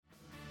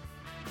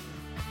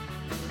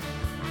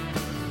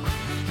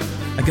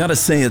I gotta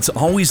say, it's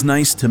always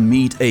nice to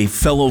meet a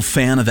fellow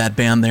fan of that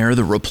band there,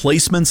 The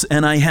Replacements,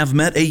 and I have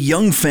met a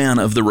young fan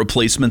of The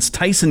Replacements,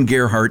 Tyson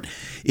Gerhardt,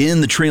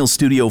 in the Trail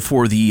studio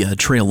for the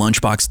Trail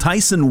Lunchbox.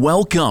 Tyson,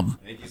 welcome.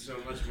 Thank you so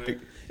much, Mike.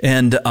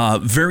 And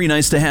very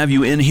nice to have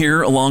you in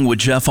here along with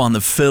Jeff on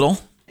the fiddle.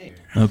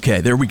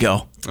 Okay, there we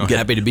go.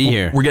 Happy to be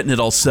here. We're getting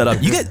it all set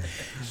up. You get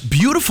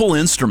beautiful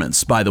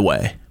instruments, by the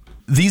way.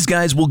 These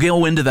guys, we'll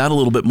go into that a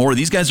little bit more.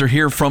 These guys are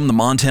here from the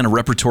Montana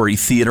Repertory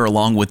Theater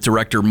along with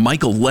director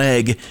Michael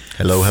Legg.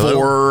 Hello.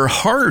 For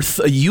Hearth,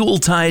 a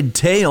Yuletide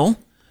Tale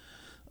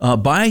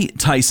by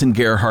Tyson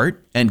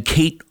Gerhardt and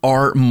Kate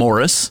R.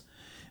 Morris,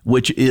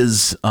 which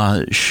is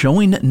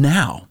showing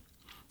now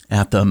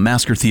at the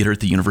Masker Theater at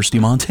the University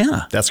of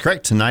Montana. That's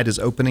correct. Tonight is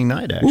opening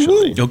night,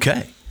 actually. Ooh,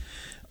 okay.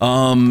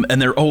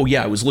 And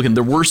I was looking,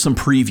 there were some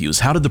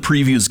previews. How did the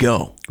previews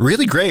go?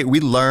 Really great.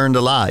 We learned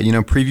a lot. You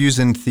know, previews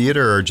in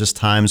theater are just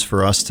times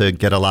for us to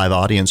get a live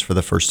audience for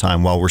the first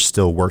time while we're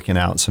still working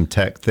out some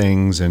tech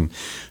things and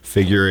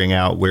figuring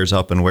out where's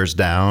up and where's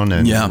down.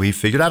 And we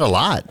figured out a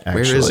lot, actually.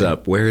 Where is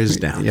up? Where is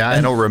down? Yeah, I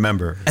don't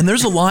remember. And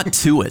there's a lot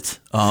to it.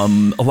 A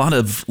lot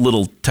of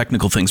little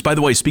technical things. By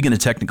the way, speaking of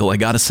technical, I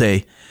got to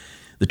say,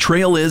 the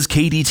Trail is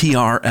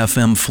KDTR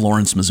FM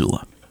Florence,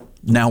 Missoula.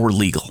 Now we're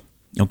legal.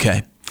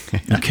 Okay.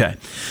 Okay.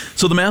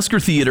 So the Masker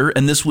Theater,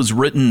 and this was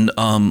written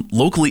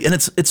locally, and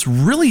it's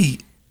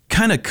really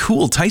kind of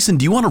cool. Tyson,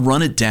 do you want to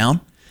run it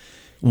down?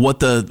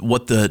 What the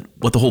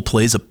whole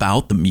play is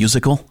about, the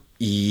musical?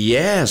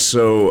 Yeah.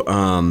 So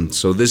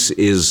this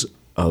is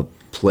a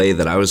play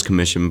that I was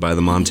commissioned by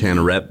the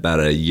Montana Rep about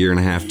a year and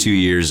a half, 2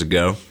 years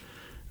ago,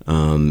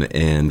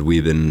 and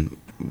we've been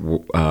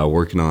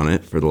working on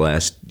it for the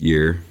last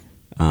year.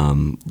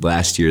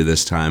 Last year,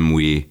 this time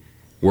we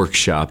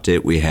workshopped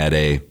it. We had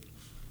a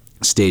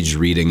staged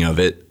reading of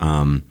it,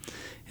 and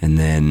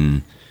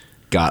then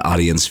got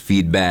audience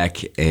feedback,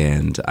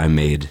 and I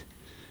made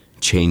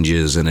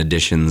changes and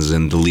additions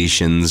and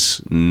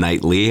deletions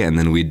nightly, and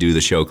then we'd do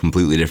the show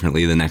completely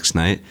differently the next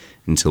night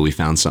until we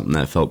found something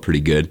that felt pretty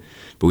good.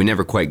 But we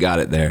never quite got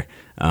it there.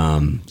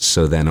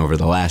 So then over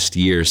the last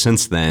year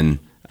since then,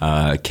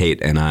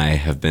 Kate and I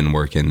have been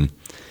working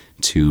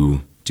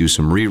to do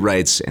some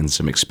rewrites and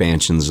some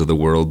expansions of the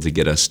world to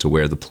get us to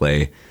where the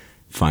play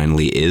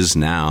finally is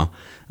now.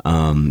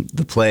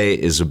 The play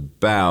is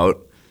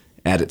about,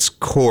 at its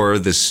core,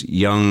 this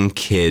young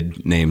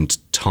kid named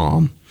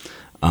Tom,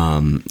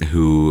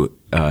 who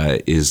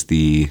is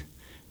the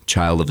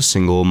child of a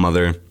single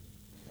mother,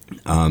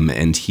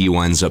 and he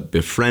winds up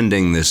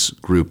befriending this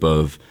group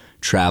of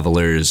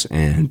travelers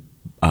and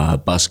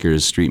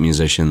buskers, street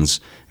musicians,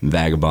 and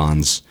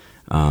vagabonds.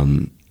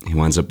 He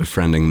winds up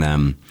befriending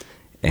them,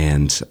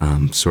 and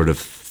sort of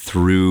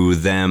through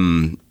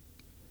them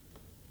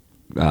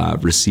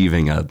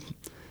receiving a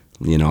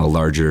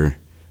larger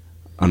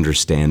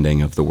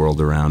understanding of the world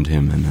around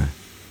him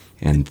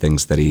and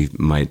things that he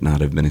might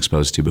not have been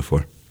exposed to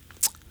before.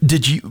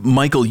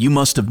 Michael? You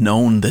must have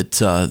known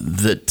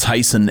that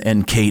Tyson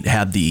and Kate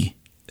had the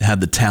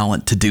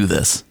talent to do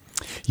this.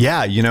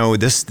 Yeah,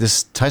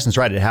 this Tyson's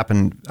right. It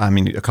happened,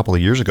 a couple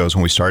of years ago is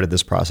when we started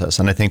this process.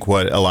 And I think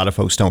what a lot of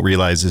folks don't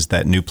realize is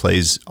that new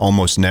plays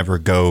almost never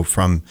go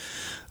from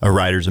a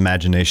writer's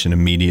imagination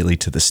immediately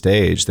to the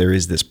stage. There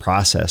is this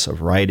process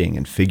of writing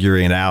and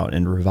figuring it out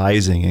and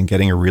revising and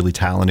getting a really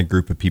talented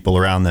group of people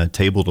around the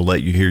table to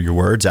let you hear your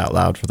words out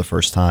loud for the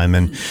first time.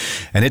 And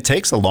it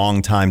takes a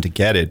long time to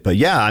get it. But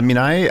yeah,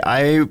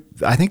 I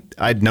think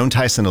I'd known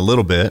Tyson a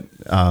little bit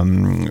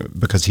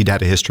because he'd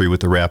had a history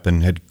with the Rep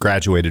and had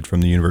graduated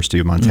from the University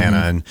of Montana.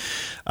 Mm-hmm. And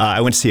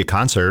I went to see a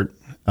concert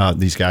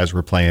these guys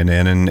were playing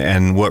in,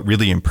 and what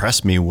really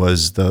impressed me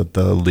was the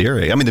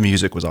lyric. The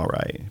music was all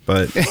right,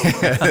 but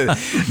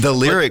the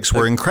lyrics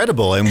were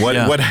incredible. And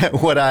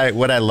what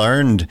I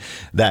learned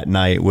that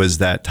night was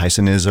that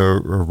Tyson is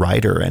a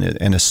writer and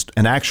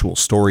an actual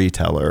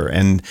storyteller,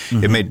 and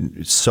it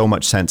made so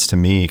much sense to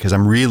me because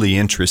I'm really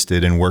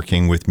interested in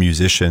working with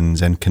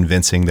musicians and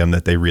convincing them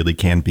that they really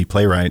can be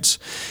playwrights,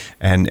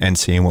 and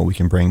seeing what we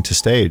can bring to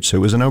stage. So it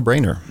was a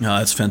no-brainer. No,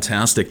 that's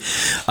fantastic.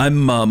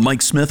 I'm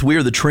Mike Smith. We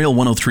are the Trail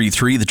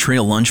 103.3, the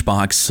Trail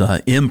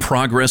Lunchbox in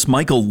progress.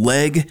 Michael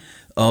Legg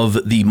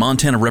of the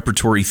Montana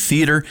Repertory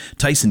Theater.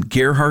 Tyson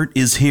Gerhardt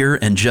is here,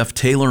 and Jeff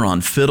Taylor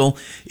on fiddle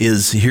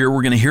is here.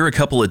 We're going to hear a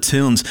couple of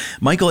tunes.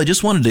 Michael, I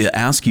just wanted to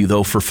ask you,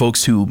 though, for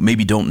folks who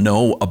maybe don't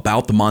know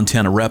about the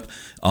Montana Rep,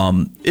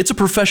 it's a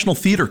professional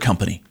theater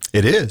company.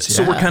 It is.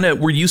 So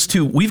we're used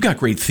to, we've got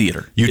great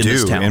theater in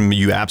this town. And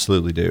you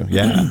absolutely do.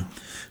 Yeah.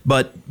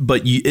 But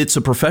it's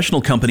a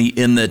professional company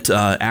in that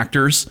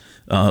actors,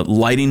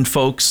 lighting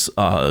folks,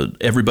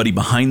 everybody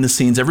behind the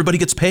scenes, everybody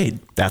gets paid.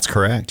 That's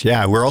correct.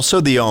 Yeah. We're also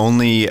the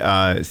only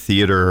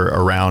theater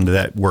around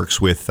that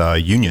works with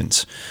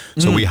unions.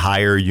 So we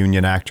hire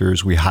union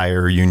actors, we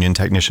hire union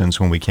technicians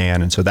when we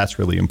can. And so that's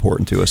really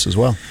important to us as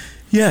well.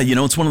 Yeah,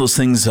 it's one of those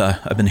things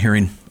I've been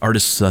hearing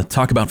artists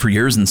talk about for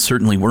years, and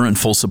certainly we're in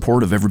full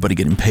support of everybody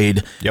getting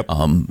paid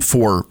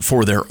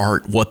for their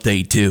art, what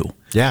they do.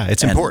 Yeah,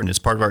 it's And important. It's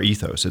part of our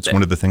ethos. It's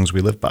one of the things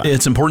we live by.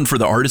 it's important for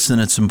the artists,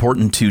 and it's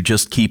important to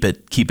just keep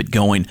it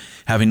going.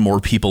 Having more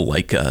people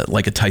like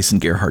a Tyson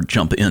Gerhardt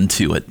jump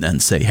into it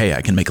and say, "Hey,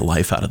 I can make a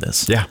life out of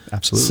this." Yeah,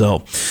 absolutely.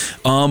 So,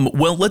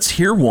 well, let's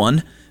hear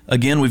one.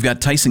 Again, we've got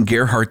Tyson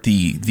Gerhardt,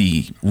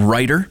 the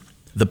writer,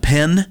 the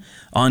pen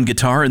on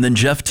guitar, and then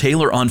Jeff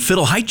Taylor on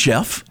fiddle. Hi,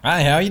 Jeff.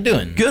 Hi, how are you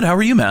doing? Good. How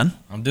are you, man?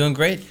 I'm doing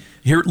great.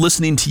 Here,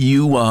 listening to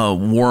you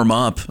warm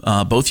up.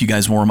 Both you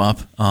guys warm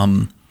up.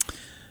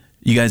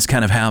 You guys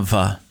kind of have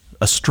a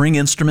string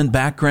instrument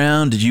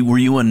background. Were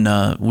you in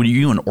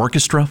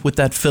orchestra with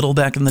that fiddle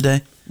back in the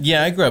day?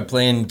 Yeah, I grew up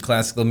playing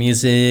classical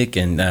music,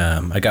 and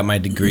I got my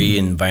degree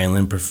in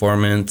violin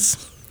performance.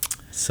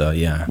 So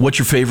yeah. What's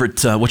your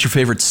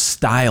favorite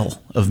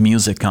style of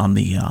music on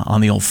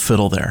the old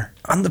fiddle there?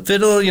 On the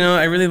fiddle,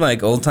 I really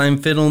like old time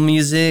fiddle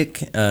music,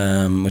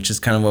 which is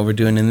kind of what we're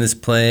doing in this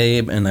play.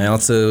 And I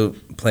also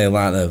play a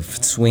lot of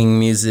swing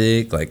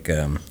music, like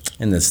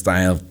in the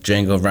style of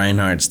Django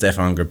Reinhardt,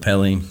 Stefan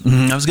Grappelli.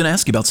 I was going to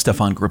ask you about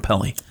Stefan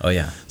Grappelli. Oh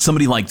yeah,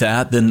 Somebody like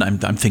that. Then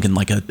I'm thinking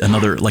like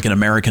an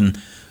American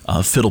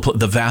fiddle,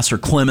 the Vassar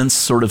Clements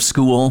sort of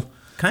school.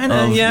 kind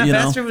of. Yeah,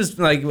 Vassar was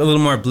like a little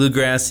more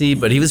bluegrassy,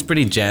 but he was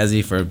pretty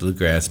jazzy for a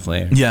bluegrass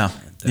player. Yeah.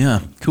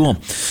 Yeah, cool.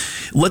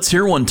 Let's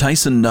hear one.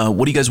 Tyson,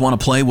 what do you guys want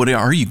to play? What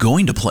are you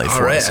going to play All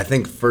for right, us? I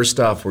think first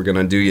off, we're going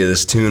to do you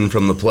this tune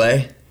from the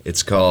play.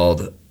 It's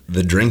called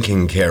The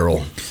Drinking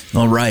Carol.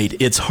 All right.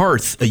 It's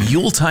Hearth, a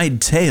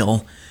Yuletide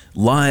Tale,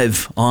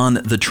 live on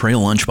the Trail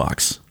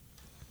Lunchbox.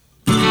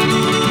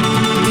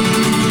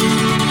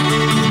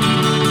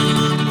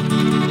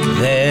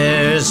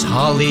 There's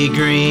holly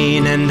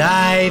green and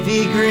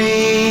ivy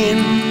green,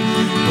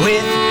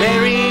 with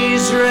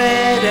berries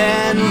red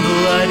and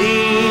bloody,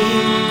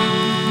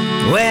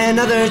 when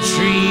other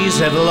trees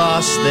have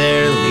lost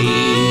their leaves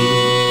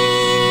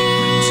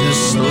to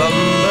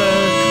slumber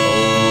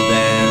cold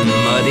and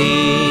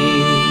muddy.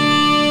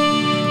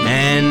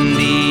 And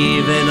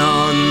even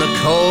on the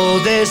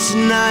coldest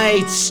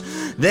nights,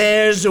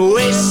 there's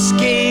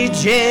whiskey,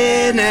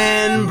 gin,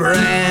 and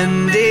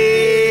brandy.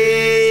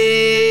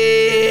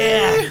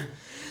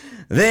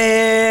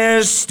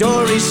 There's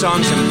story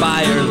songs and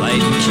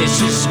firelight and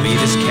kisses sweet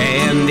as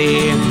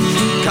candy.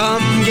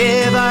 Come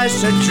give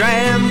us a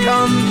dram,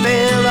 come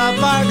fill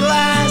up our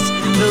glass.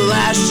 The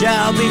last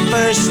shall be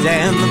first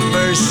and the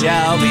first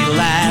shall be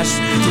last.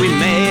 We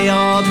may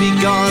all be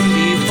gone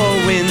before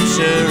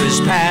winter is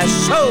past.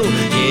 So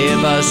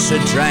give us a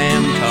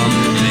dram, come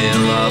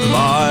fill up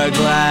our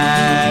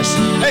glass.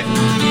 Hey!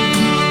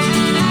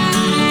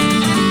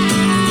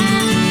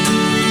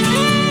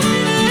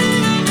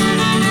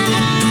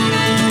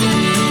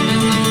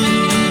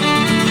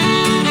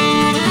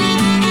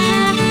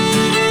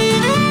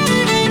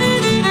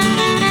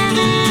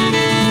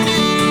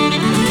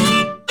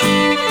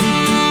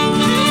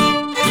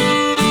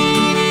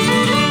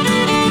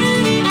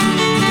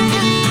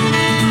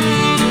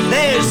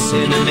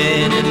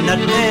 Cinnamon and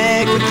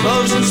nutmeg with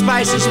cloves and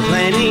spices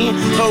plenty,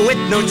 but with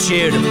no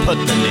cheer to put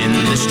them in,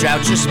 this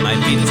drought just might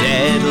be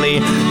deadly.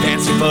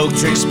 Fancy folk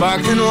drink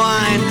sparkling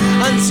wine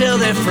until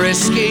they're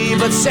frisky,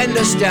 but send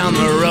us down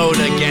the road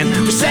again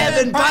with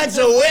 7 pints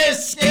of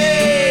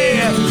whiskey.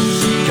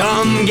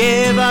 Come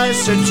give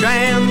us a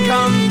dram,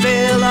 come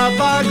fill up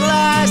our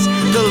glass.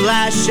 The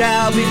last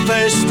shall be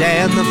first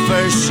and the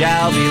first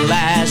shall be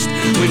last.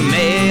 We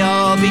may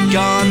all be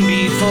gone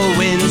before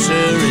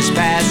winter is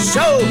past.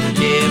 So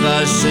give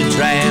us a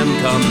dram,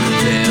 come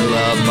fill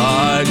up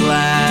our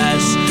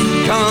glass.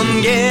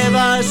 Come give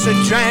us a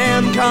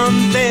dram,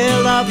 come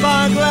fill up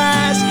our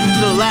glass.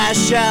 The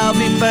last shall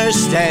be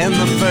first and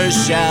the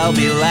first shall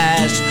be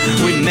last.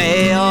 We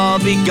may all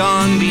be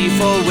gone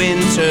before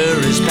winter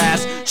is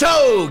past.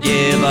 So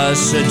give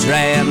us a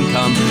dram,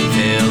 come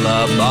fill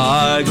up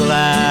our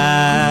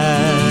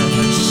glass.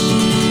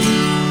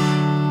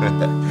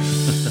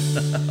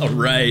 All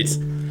right.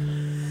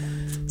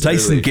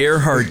 Tyson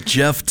Gerhardt,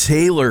 Jeff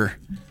Taylor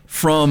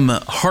from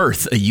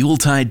Hearth, a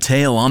Yuletide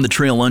Tale on the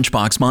Trail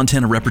Lunchbox,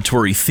 Montana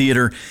Repertory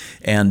Theater.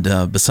 And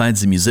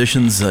besides the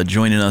musicians,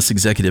 joining us,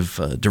 Executive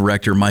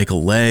Director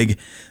Michael Legg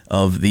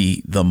of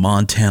the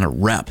Montana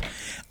Rep.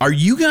 Are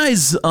you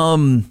guys,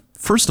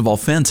 first of all,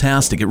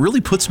 fantastic. It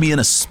really puts me in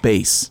a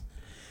space.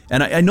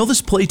 And I know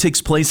this play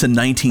takes place in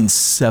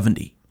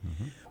 1970,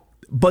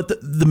 but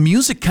the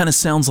music kind of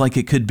sounds like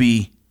it could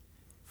be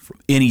from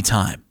any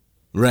time.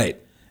 Right.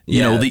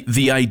 You know,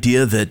 the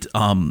idea that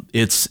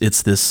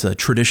it's this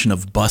tradition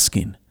of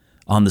busking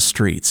on the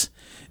streets,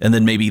 and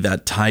then maybe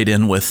that tied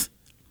in with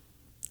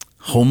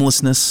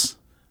homelessness,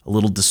 a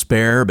little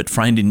despair, but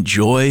finding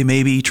joy,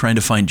 maybe trying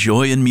to find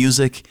joy in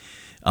music.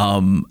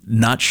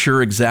 Not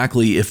sure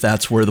exactly if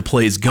that's where the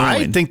play is going.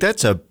 I think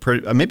that's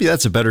maybe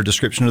that's a better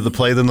description of the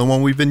play than the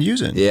one we've been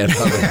using. Yeah,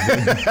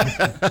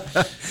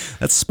 probably.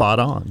 That's spot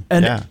on.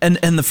 And, yeah.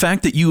 and the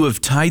fact that you have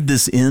tied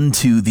this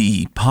into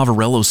the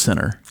Poverello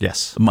Center.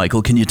 Yes.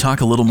 Michael, can you talk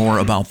a little more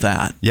about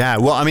that? Yeah,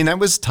 well, I mean, that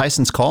was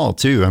Tyson's call,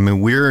 too. I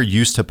mean, we're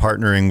used to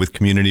partnering with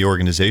community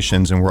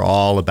organizations, and we're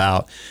all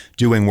about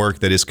doing work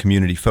that is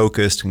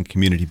community-focused and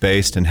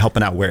community-based and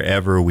helping out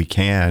wherever we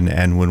can.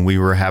 And when we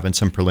were having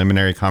some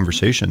preliminary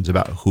conversations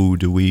about who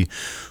do we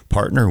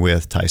partner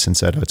with, Tyson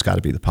said, it's got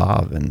to be the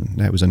POV, and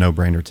that was a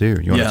no-brainer, too.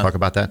 You want to talk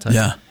about that, Tyson?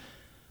 Yeah.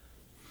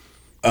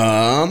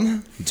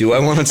 Do I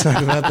want to talk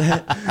about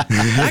that?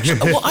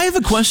 Actually, well, I have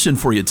a question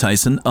for you,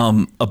 Tyson.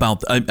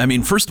 About, I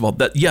mean, first of all,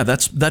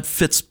 that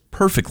fits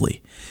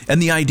perfectly,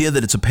 and the idea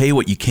that it's a pay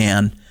what you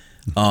can,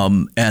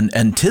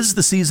 and 'tis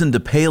the season to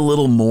pay a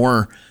little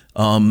more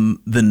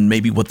than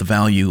maybe what the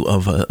value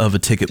of a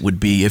ticket would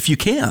be if you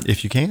can.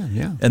 If you can,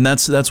 yeah. And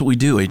that's what we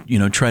do.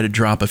 Try to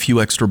drop a few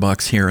extra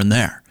bucks here and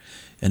there.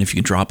 And if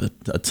you can drop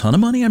a ton of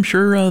money, I'm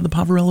sure the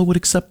Poverello would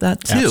accept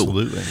that too.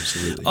 Absolutely.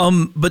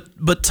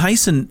 But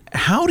Tyson,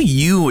 how do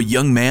you, a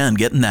young man,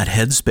 get in that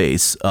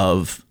headspace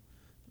of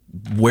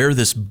where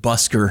this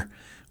busker,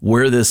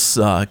 where this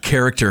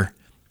character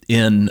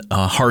in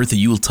Hearth, a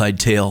Yuletide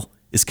Tale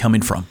is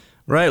coming from?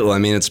 Right. Well, I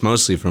mean, it's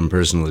mostly from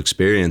personal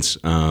experience.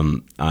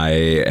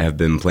 I have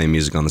been playing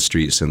music on the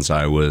street since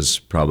I was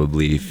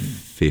probably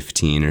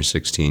 15 or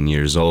 16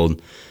 years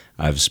old.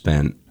 I've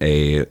spent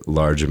a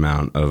large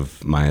amount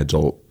of my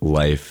adult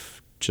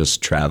life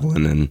just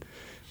traveling and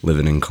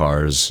living in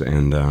cars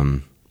and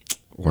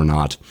or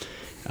not,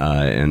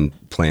 and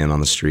playing on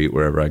the street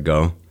wherever I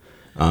go.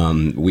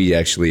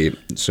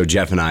 So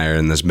Jeff and I are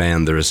in this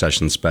band, the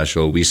Recession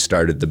Special. We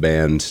started the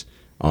band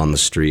on the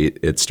street.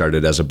 It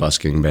started as a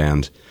busking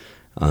band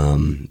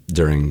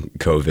during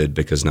COVID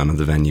because none of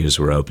the venues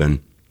were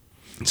open.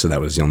 So that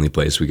was the only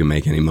place we could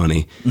make any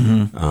money.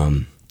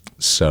 Mm-hmm.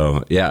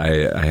 So, yeah,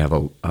 I have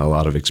a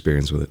lot of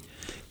experience with it.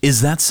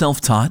 Is that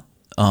self-taught,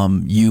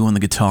 you on the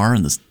guitar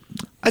and the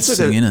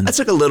singing? I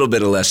took a little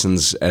bit of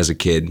lessons as a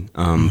kid,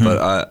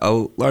 but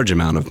a large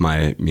amount of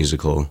my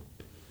musical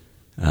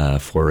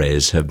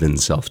forays have been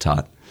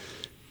self-taught.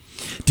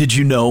 Did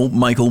you know,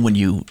 Michael, when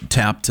you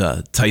tapped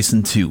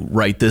Tyson to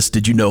write this,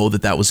 did you know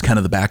that was kind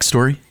of the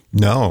backstory?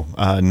 No,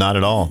 not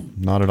at all.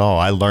 Not at all.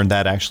 I learned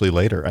that actually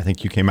later. I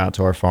think you came out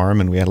to our farm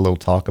and we had a little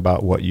talk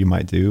about what you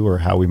might do or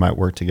how we might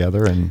work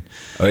together. And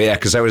oh yeah,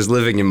 because I was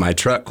living in my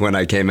truck when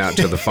I came out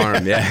to the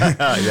farm. Yeah,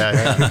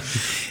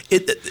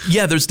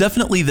 yeah. There's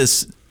definitely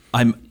this.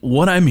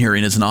 What I'm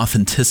hearing is an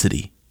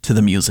authenticity to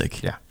the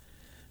music. Yeah.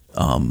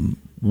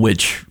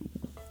 Which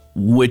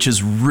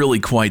is really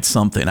quite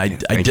something. I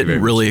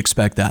didn't really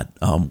expect that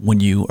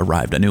when you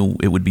arrived. I knew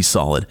it would be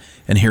solid.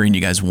 And hearing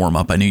you guys warm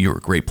up, I knew you were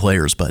great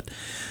players. But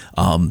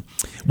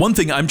one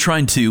thing, I'm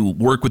trying to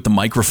work with the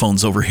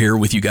microphones over here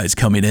with you guys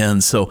coming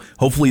in. So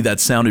hopefully that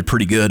sounded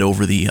pretty good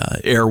over the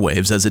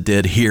airwaves as it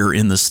did here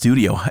in the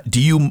studio.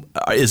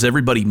 Is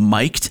everybody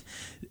mic'd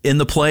in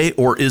the play,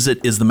 or is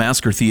the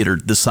Masker Theater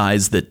the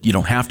size that you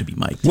don't have to be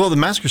mic'd? Well, the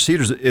Masker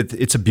Theater,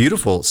 it's a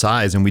beautiful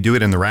size, and we do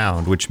it in the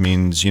round, which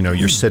means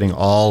you're sitting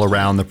all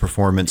around the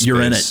performance space.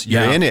 You're in it.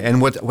 You're in it.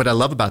 And what I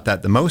love about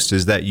that the most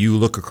is that you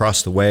look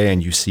across the way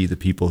and you see the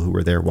people who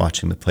are there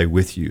watching the play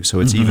with you.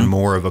 So it's even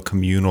more of a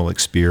communal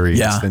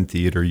experience than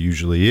theater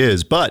usually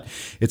is. But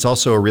it's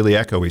also a really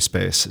echoey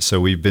space.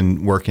 So we've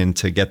been working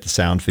to get the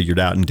sound figured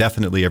out, and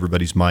definitely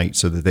everybody's mic'd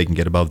so that they can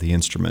get above the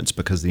instruments,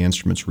 because the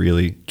instruments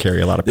really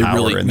carry a lot of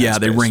power.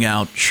 They ring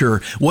out.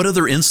 Sure. What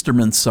other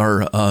instruments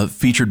are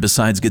featured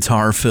besides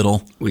guitar,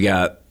 fiddle? We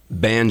got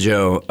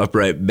banjo,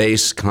 upright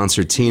bass,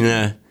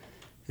 concertina,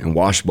 and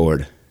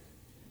washboard.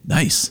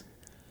 Nice.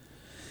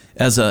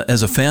 As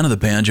a fan of the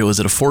banjo, is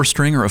it a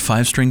 4-string or a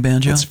 5-string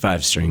banjo? It's a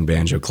 5-string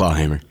banjo,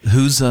 clawhammer.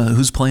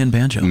 Who's playing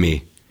banjo?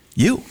 Me.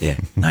 You? Yeah.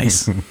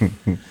 Nice.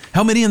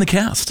 How many in the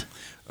cast?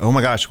 Oh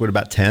my gosh, what,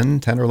 about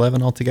 10 or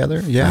 11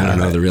 altogether? Yeah. I don't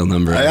know the real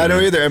number. I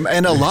don't either.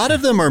 And a lot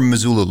of them are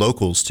Missoula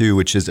locals too,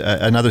 which is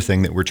another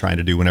thing that we're trying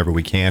to do whenever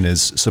we can,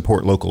 is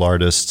support local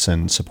artists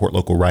and support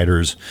local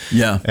writers.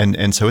 Yeah.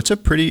 And so it's a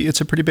pretty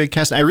big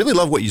cast. And I really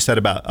love what you said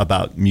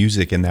about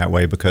music in that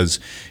way,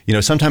 because,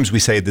 sometimes we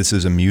say this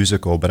is a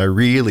musical, but I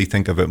really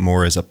think of it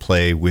more as a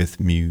play with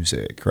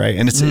music, right?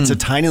 And it's a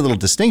tiny little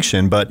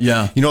distinction, but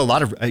yeah. A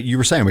lot of, you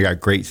were saying we got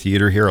great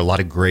theater here, a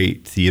lot of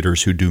great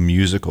theaters who do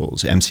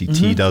musicals.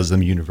 MCT does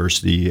them,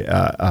 University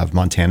of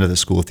Montana, the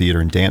School of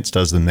Theater and Dance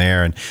does them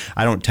there. And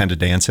I don't tend to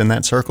dance in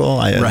that circle.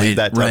 I leave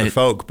that to other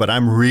folk, but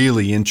I'm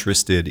really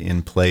interested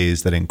in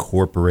plays that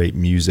incorporate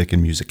music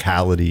and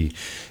musicality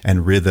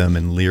and rhythm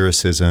and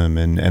lyricism.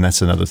 And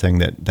that's another thing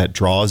that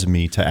draws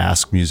me to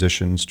ask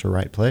musicians to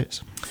write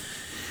plays.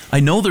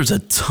 I know there's a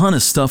ton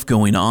of stuff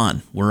going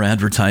on. We're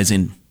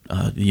advertising,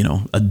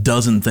 a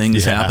dozen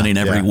things happening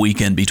every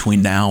weekend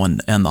between now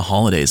and the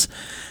holidays.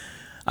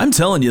 I'm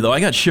telling you though,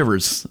 I got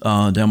shivers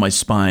down my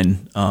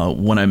spine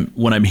when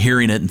I'm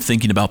hearing it and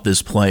thinking about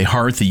this play,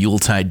 Hearth: A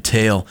Yuletide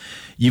Tale.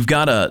 You've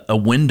got a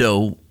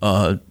window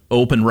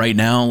open right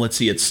now. Let's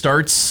see, it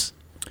starts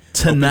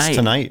tonight.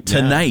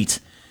 Tonight,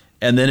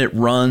 and then it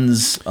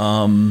runs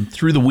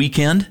through the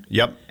weekend.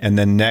 Yep. And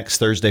then next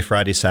Thursday,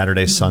 Friday,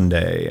 Saturday,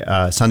 Sunday.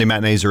 Sunday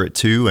matinees are at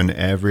 2 and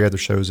every other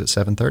show is at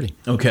 7:30.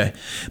 Okay.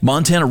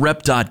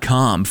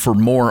 MontanaRep.com for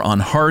more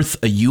on Hearth: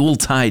 A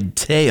Yuletide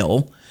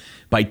Tale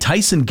by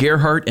Tyson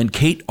Gerhardt and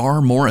Kate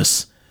R.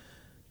 Morris.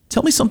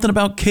 Tell me something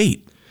about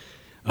Kate.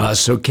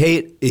 So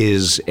Kate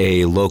is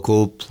a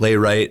local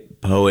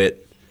playwright,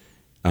 poet,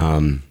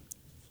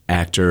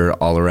 actor,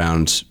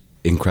 all-around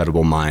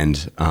incredible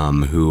mind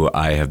who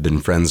I have been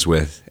friends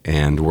with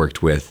and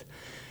worked with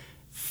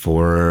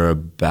for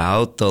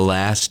about the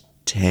last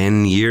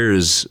 10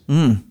 years.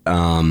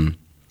 And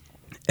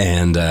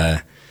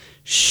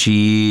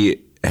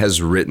she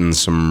has written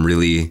some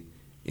really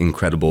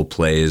incredible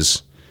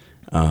plays.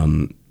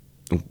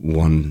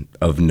 One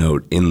of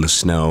note, In the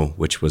Snow,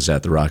 which was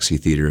at the Roxy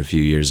Theater a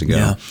few years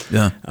ago.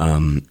 Yeah.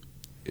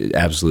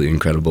 Absolutely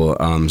incredible.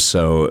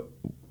 So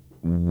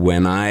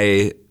when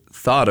I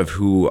thought of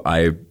who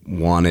I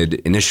wanted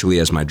initially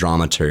as my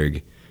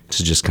dramaturg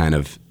to just kind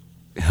of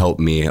help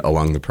me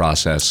along the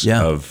process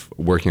of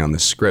working on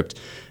this script,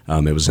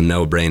 it was a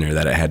no-brainer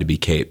that it had to be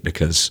Kate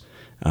because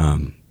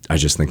I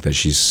just think that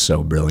she's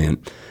so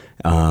brilliant.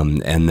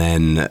 And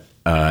then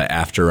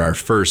after our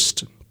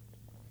first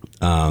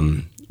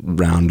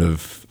round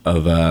of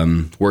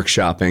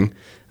workshopping,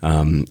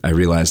 I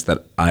realized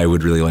that I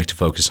would really like to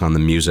focus on the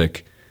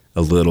music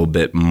a little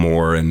bit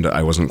more, and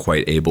I wasn't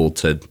quite able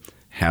to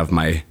have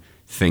my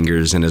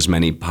fingers in as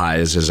many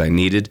pies as I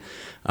needed.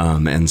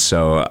 And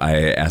so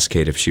I asked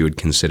Kate if she would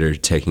consider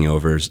taking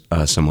over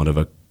somewhat of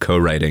a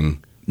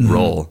co-writing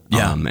role.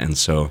 And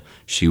so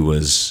she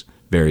was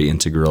very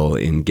integral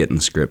in getting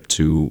the script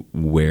to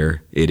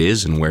where it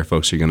is and where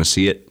folks are going to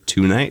see it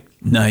tonight.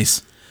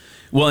 Nice.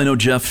 Well, I know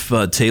Jeff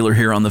Taylor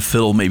here on the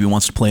fiddle maybe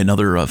wants to play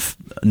another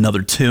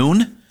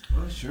tune.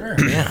 Oh, sure.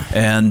 Yeah.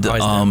 And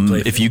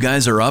if you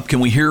guys are up,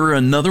 can we hear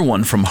another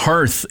one from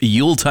Hearth: A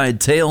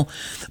Yuletide Tale,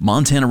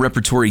 Montana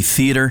Repertory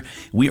Theater?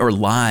 We are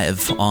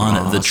live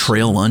on the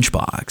Trail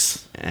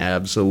Lunchbox.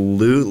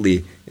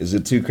 Absolutely. Is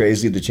it too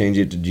crazy to change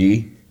it to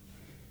G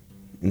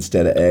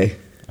instead of A?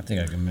 I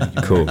think I can make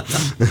it. Cool.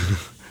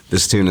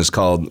 This tune is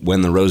called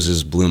When the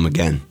Roses Bloom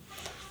Again.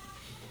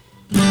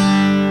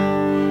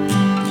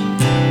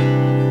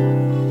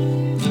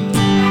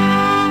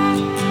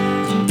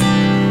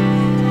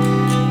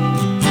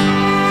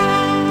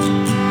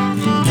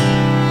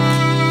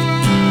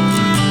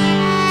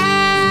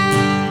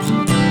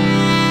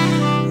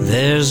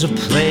 There's a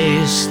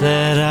place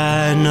that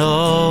I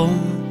know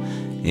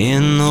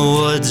in the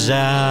woods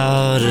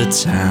out of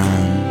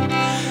town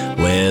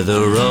where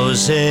the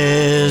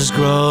roses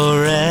grow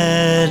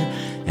red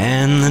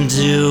and the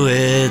dew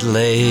it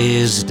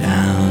lays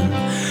down,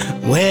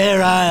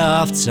 where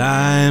I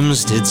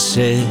oftentimes did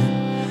sit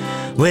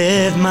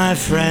with my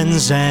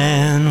friends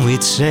and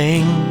we'd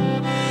sing,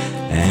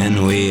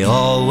 and we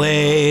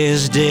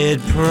always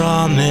did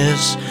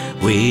promise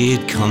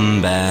we'd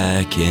come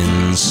back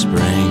in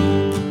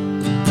spring.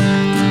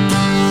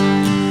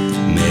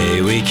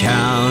 May we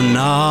count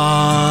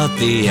not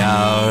the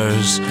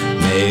hours,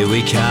 may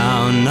we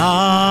count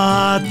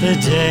not the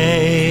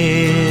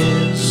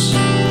days.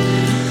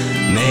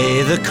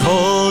 May the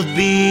cold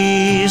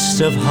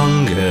beast of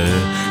hunger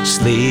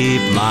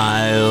sleep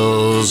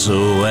miles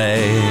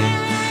away.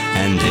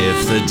 And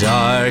if the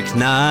dark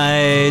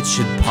night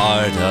should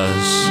part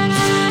us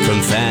from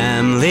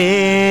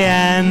family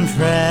and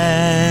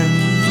friends,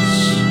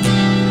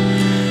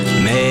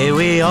 may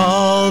we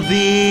all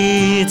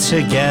be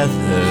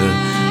together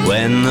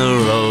when the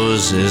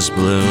roses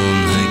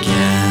bloom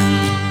again.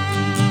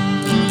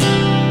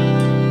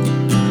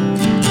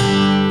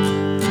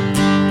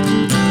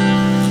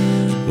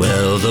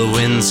 Well, the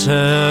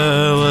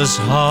winter was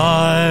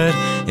hard,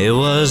 it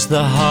was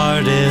the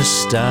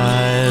hardest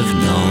I've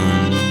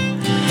known.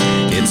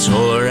 It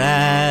tore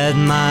at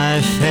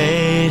my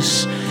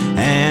face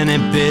and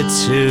it bit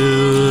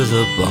to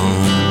the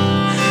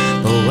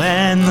bone. But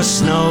when the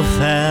snow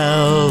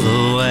fell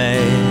away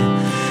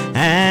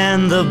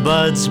and the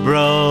buds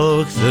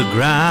broke the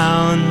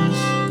ground,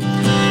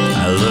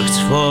 I looked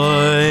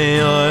for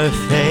your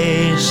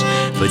face,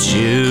 but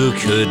you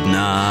could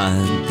not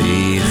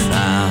be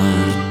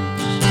found.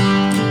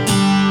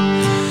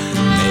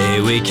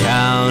 May we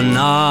count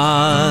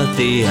not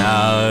the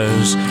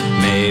hours,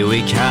 may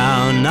we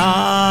count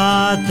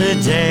not the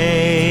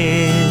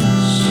days.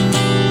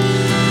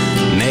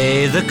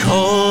 May the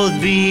cold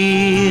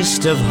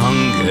beast of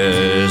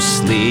hunger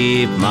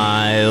sleep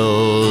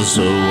miles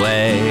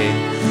away.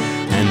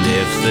 And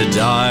if the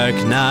dark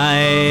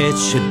night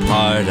should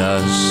part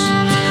us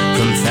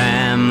from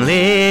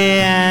family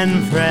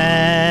and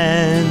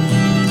friends,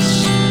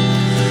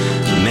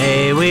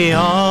 may we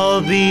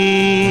all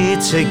be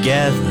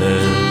together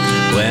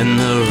when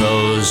the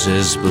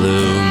roses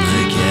bloom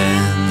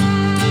again.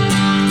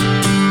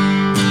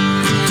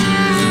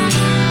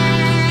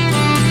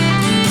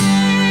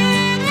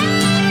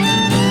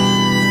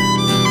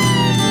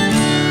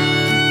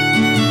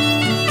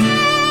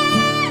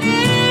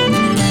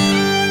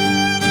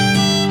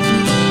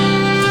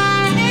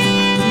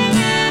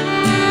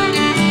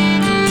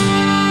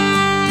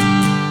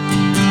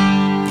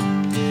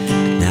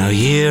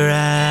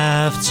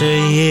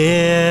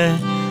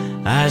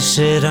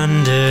 sit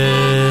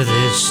under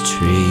this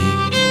tree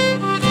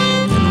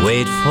and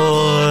wait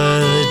for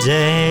the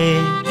day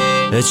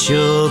that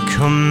you'll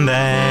come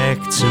back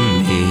to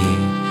me,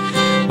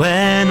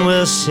 when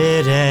we'll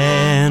sit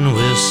and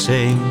we'll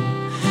sing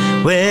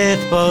with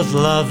both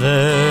lover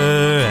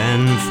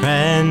and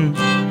friend,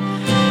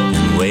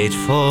 and wait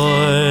for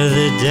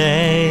the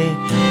day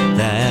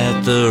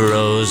that the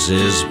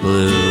roses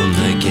bloom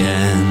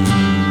again.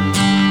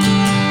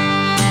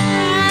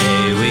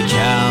 May we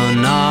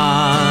count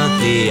not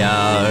the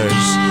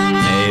hours,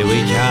 may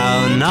we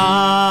count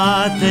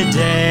not the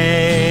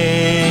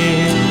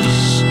days,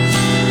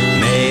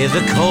 may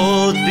the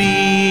cold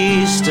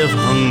beast of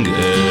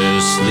hunger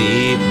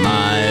sleep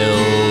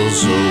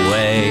miles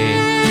away,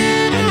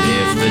 and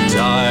if the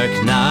dark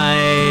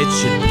night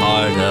should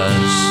part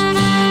us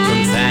from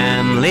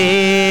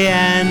family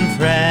and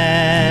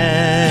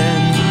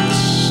friends,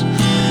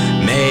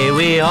 may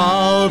we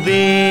all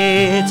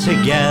be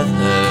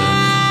together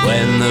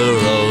when the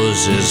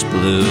roses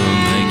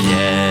bloom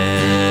again.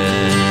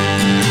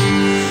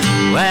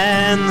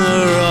 When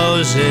the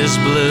roses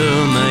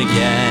bloom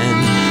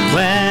again,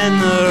 when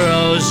the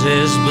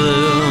roses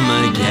bloom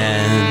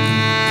again,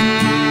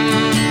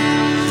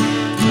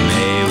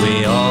 may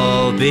we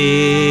all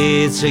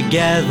be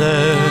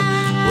together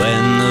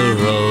when the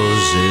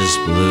roses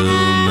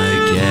bloom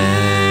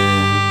again.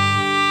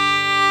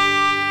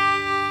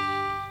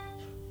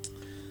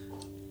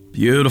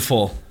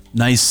 Beautiful.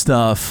 Nice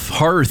stuff.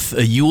 Hearth,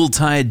 A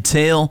Yuletide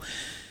Tale.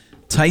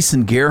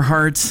 Tyson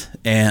Gerhardt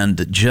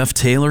and Jeff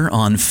Taylor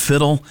on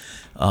fiddle.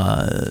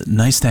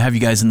 Nice to have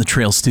you guys in the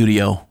Trail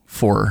studio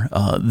for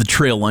the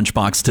Trail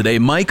Lunchbox today.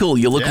 Michael,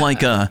 you look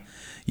like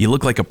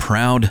a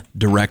proud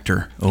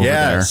director over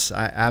there. Yes,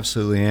 I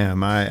absolutely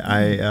am.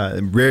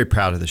 I'm very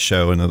proud of the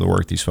show and of the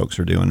work these folks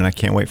are doing, and I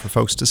can't wait for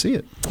folks to see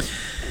it.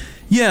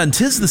 Yeah, and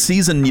 'tis the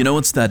season. You know,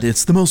 it's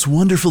the most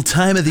wonderful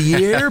time of the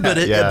year. But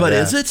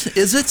is it?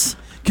 Is it?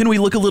 Can we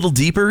look a little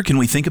deeper? Can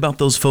we think about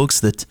those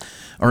folks that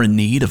are in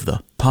need of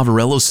the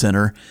Poverello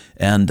Center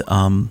and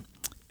other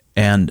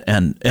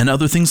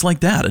things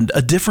like that? And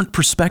a different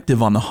perspective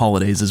on the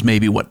holidays is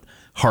maybe what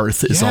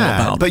Hearth is all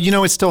about. But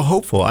it's still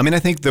hopeful. I mean, I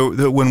think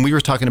when we were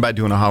talking about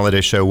doing a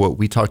holiday show, what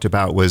we talked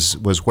about was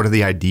what are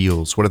the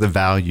ideals, what are the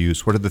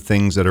values, what are the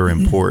things that are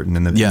important,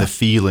 and the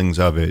feelings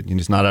of it.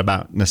 It's not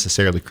about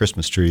necessarily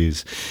Christmas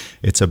trees.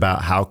 It's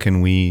about how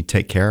can we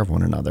take care of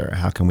one another?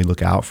 How can we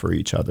look out for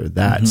each other?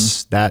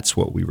 That's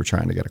what we were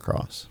trying to get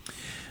across.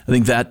 I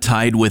think that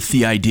tied with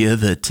the idea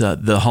that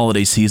the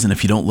holiday season,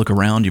 if you don't look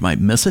around, you might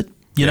miss it.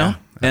 You know,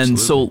 and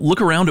so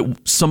look around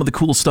at some of the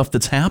cool stuff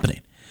that's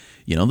happening.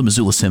 You know, the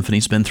Missoula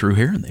Symphony's been through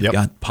here, and they've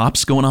got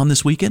Pops going on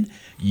this weekend.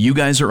 You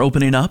guys are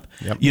opening up.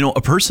 Yep. You know,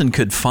 a person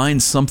could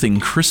find something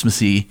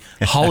Christmassy,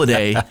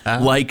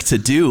 holiday-like to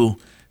do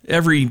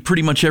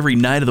pretty much every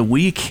night of the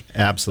week.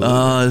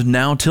 Absolutely.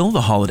 Now till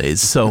the holidays.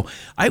 So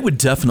I would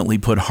definitely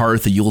put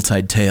Hearth, A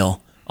Yuletide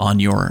Tale on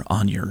your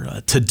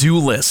to-do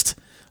list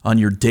on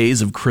your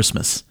days of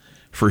Christmas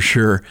for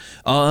sure.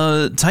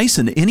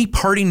 Tyson, any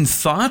parting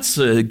thoughts?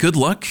 Good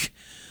luck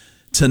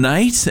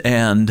tonight,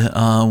 and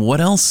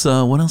what else do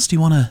you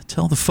want to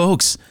tell the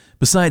folks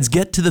besides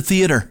get to the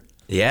theater?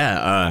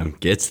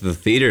 Get to the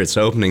theater. It's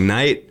opening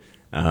night.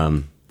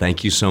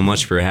 Thank you so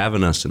much for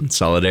having us, and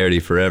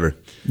solidarity forever.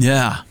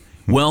 Yeah.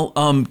 Well,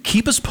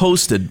 keep us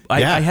posted.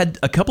 I had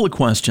a couple of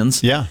questions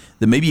that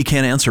maybe you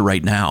can't answer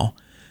right now,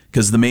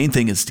 because the main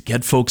thing is to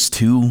get folks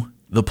to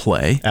the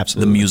play,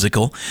 the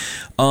musical.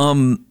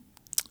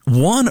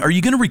 One, are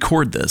you going to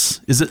record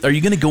this? Are you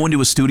going to go into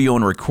a studio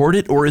and record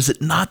it, or is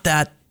it not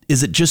that?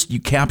 Is it just you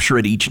capture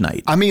it each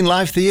night? I mean,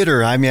 live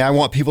theater. I mean, I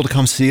want people to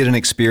come see it and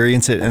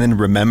experience it and then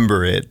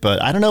remember it.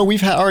 But I don't know.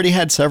 We've already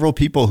had several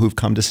people who've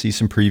come to see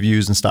some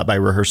previews and stop by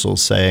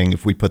rehearsals saying,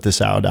 if we put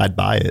this out, I'd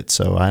buy it.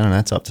 So I don't know.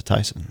 That's up to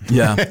Tyson.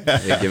 Yeah.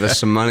 Give us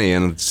some money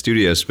and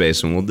studio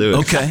space and we'll do it.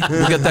 Okay.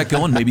 We'll get that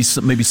going. Maybe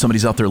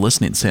somebody's out there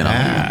listening saying,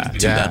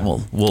 do that.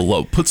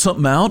 We'll put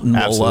something out and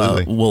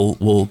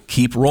we'll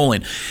keep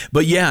rolling.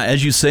 But yeah,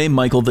 as you say,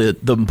 Michael, the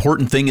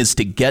important thing is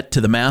to get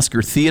to the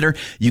Masker Theater.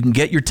 You can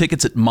get your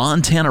tickets at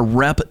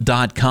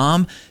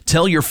montanarep.com.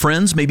 Tell your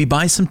friends, maybe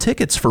buy some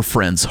tickets for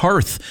friends.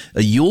 Hearth,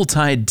 A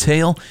Yuletide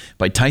Tale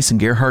by Tyson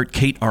Gerhardt,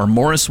 Kate R.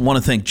 Morris. Want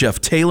to thank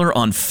Jeff Taylor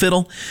on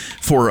fiddle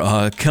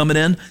for coming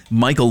in.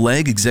 Michael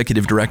Legg,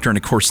 Executive Director, and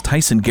of course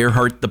Tyson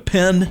Gerhardt, the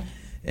pen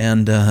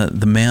and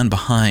the man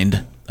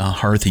behind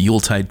Hearth, A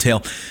Yuletide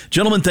Tale.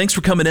 Gentlemen, thanks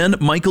for coming in.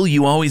 Michael,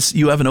 you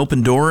have an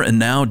open door, and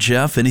now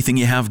Jeff, anything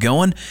you have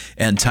going,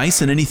 and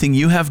Tyson, anything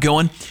you have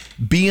going,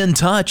 be in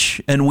touch,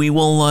 and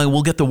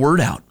we'll get the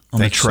word out.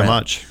 Thanks so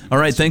much. All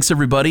right, thanks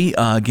everybody.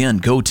 Again,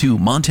 go to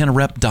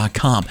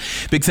montanarep.com.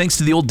 Big thanks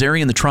to the Old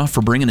Dairy and the Trough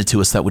for bringing it to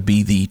us. That would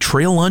be the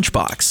Trail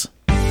Lunchbox.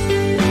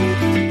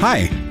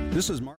 Hi, this is Mark.